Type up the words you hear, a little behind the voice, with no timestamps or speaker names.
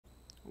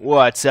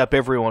What's up,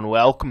 everyone?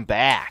 Welcome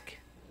back.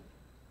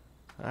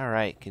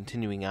 Alright,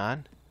 continuing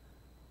on.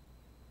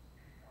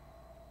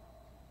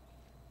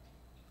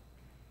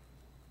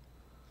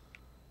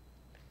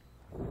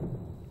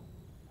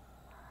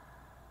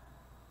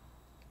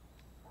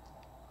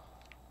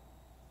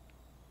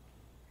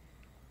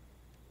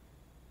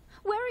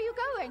 Where are you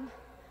going?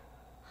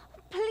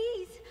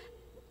 Please,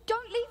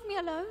 don't leave me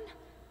alone.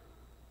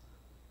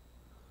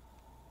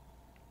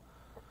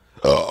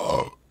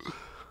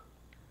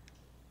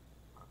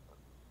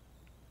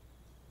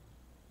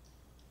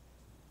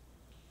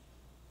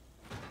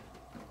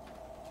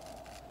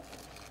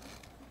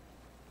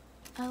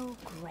 Oh,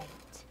 great.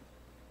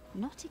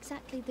 Not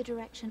exactly the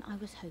direction I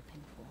was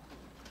hoping for.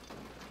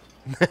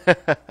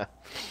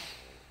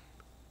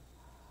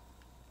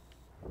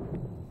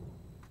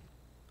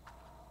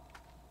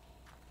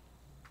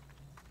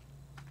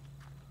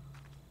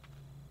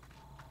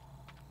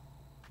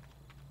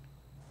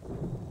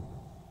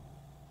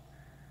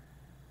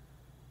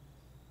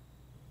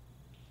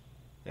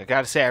 I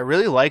gotta say, I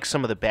really like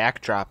some of the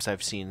backdrops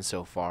I've seen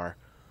so far.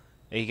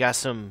 You got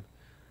some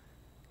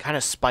kind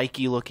of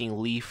spiky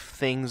looking leaf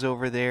things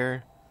over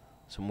there.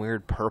 Some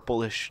weird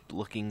purplish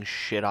looking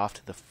shit off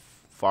to the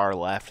far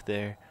left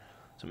there.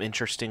 Some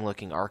interesting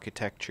looking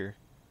architecture.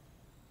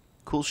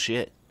 Cool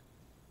shit.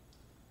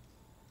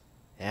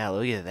 Yeah,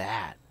 look at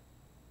that.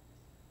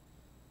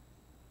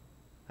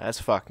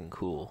 That's fucking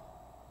cool.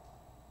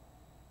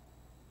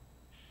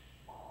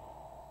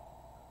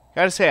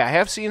 Gotta say, I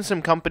have seen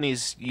some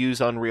companies use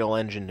Unreal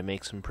Engine to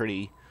make some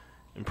pretty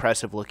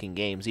impressive looking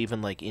games,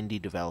 even like indie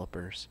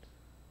developers.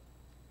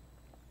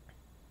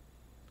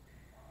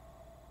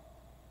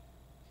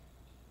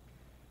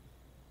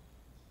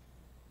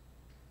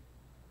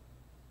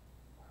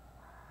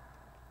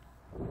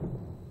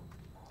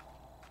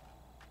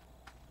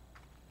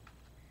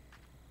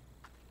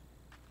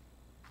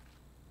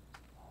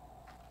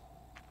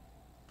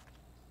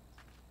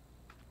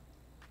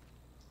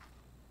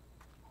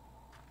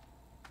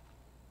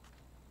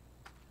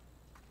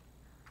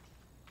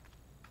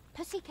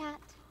 Pussycat.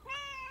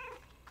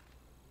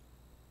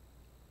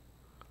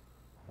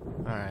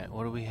 Alright,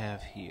 what do we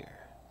have here?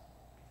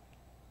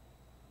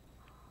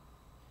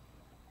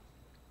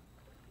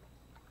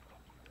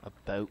 A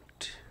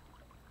boat.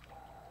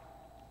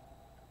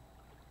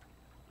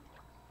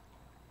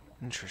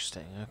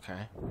 Interesting,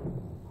 okay.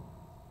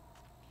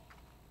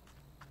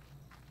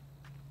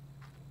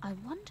 I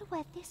wonder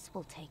where this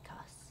will take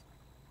us.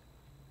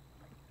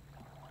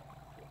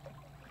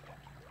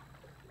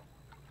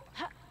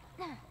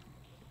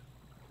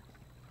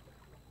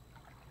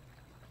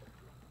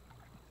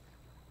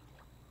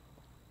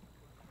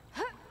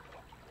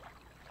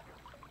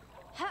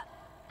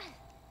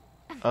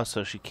 Oh,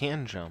 so she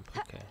can jump,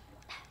 okay.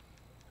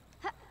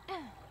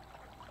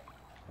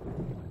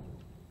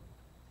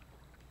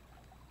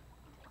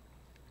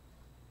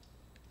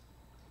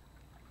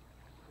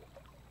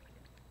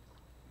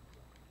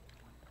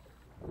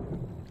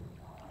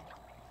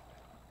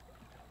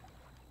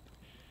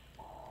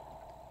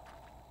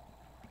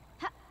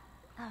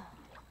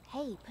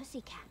 Hey,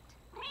 Pussycat.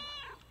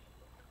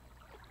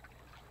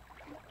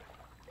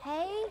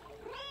 Hey.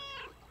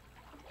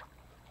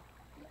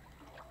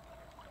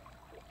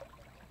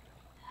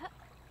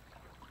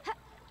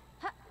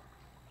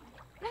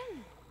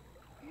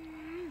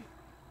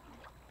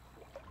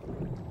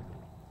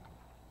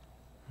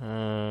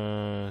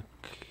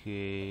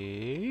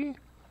 Okay.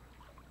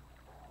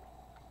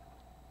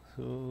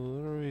 So,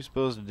 what are we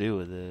supposed to do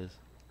with this?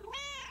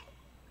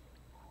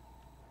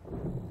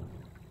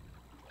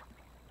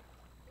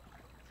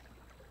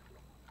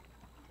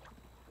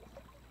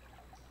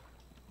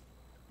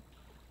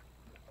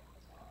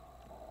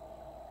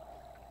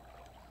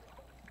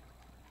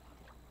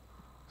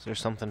 Is there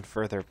something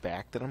further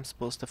back that I'm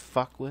supposed to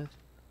fuck with?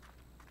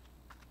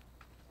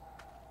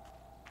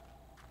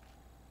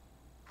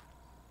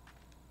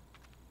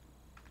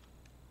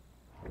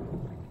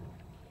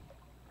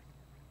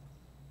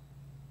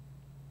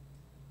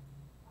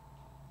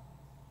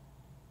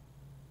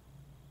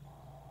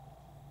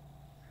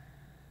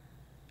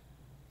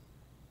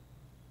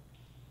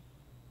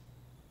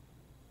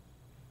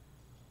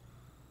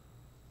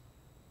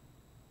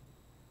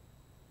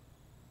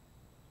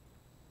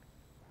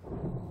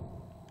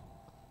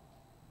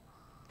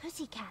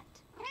 Pussycat.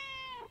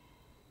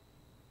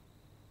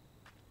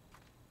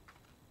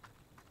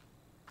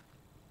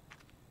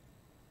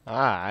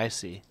 Ah, I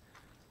see.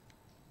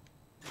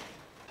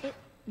 It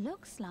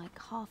looks like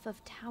half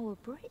of Tower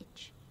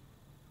Bridge.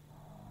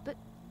 But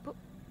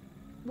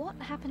what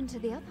happened to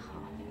the other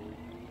half?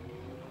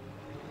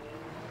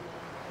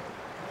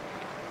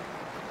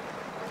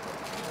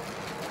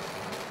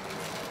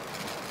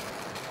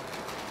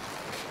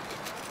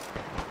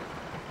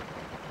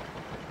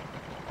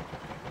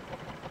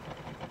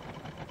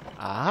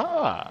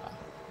 Ah.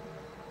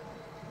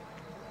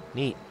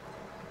 Neat.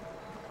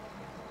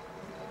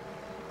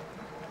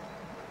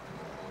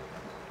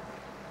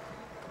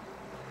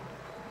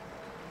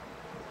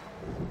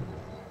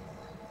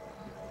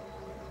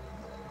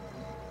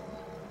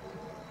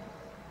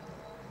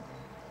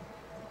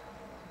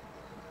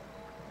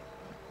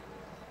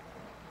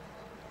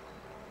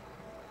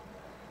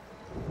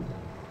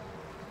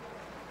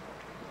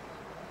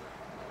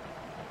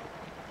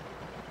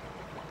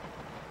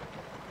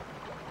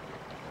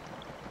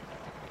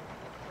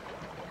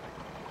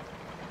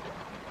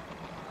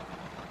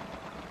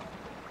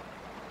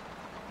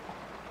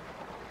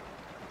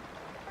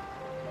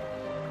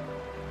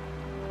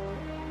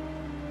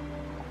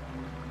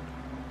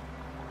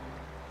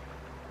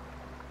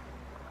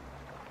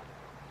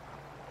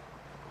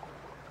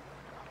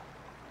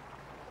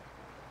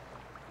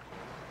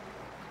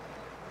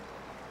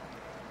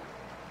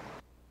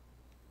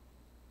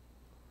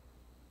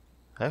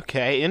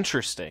 Okay,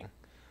 interesting.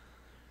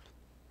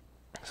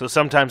 So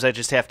sometimes I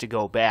just have to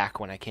go back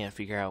when I can't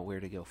figure out where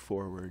to go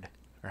forward.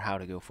 Or how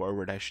to go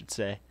forward, I should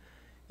say.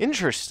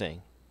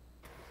 Interesting.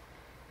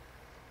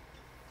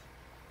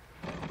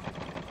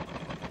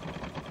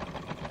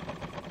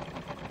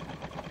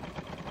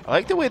 I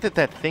like the way that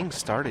that thing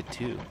started,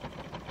 too.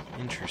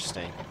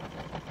 Interesting.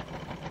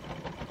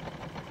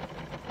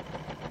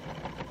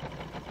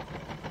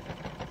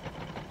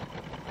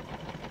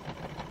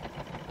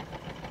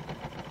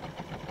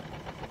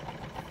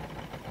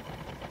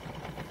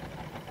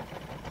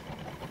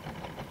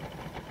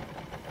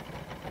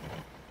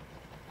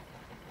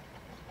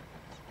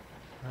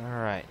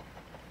 Alright.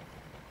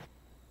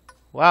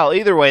 Well,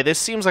 either way, this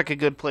seems like a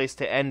good place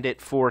to end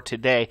it for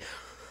today.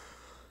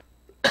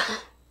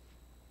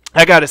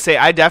 I gotta say,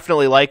 I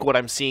definitely like what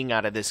I'm seeing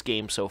out of this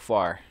game so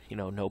far. You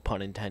know, no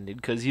pun intended,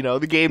 because, you know,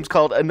 the game's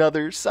called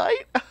Another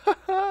Sight.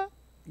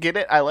 Get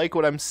it? I like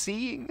what I'm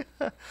seeing.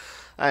 I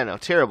don't know,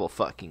 terrible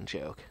fucking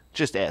joke.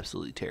 Just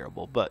absolutely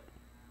terrible, but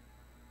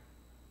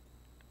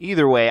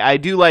either way, I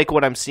do like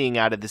what I'm seeing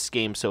out of this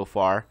game so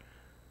far.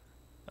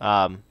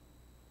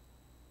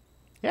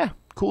 Yeah,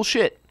 cool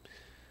shit.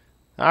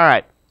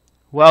 Alright.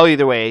 Well,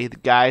 either way,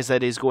 guys,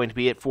 that is going to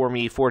be it for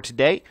me for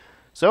today.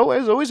 So,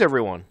 as always,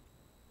 everyone,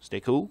 stay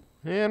cool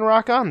and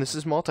rock on. This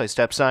is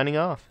Multi-Step signing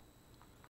off.